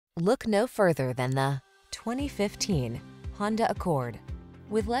Look no further than the 2015 Honda Accord.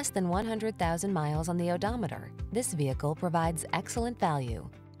 With less than 100,000 miles on the odometer, this vehicle provides excellent value.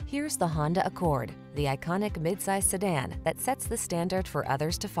 Here's the Honda Accord, the iconic midsize sedan that sets the standard for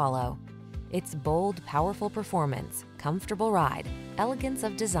others to follow. Its bold, powerful performance, comfortable ride, elegance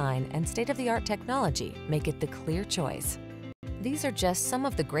of design, and state-of-the-art technology make it the clear choice. These are just some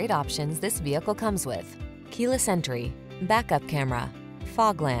of the great options this vehicle comes with: keyless entry, backup camera,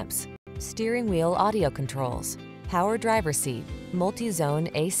 fog lamps, steering wheel audio controls, power driver seat, multi-zone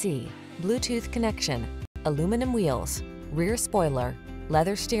AC, Bluetooth connection, aluminum wheels, rear spoiler,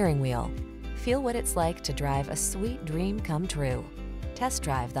 leather steering wheel. Feel what it's like to drive a sweet dream come true. Test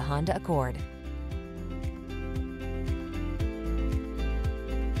drive the Honda Accord.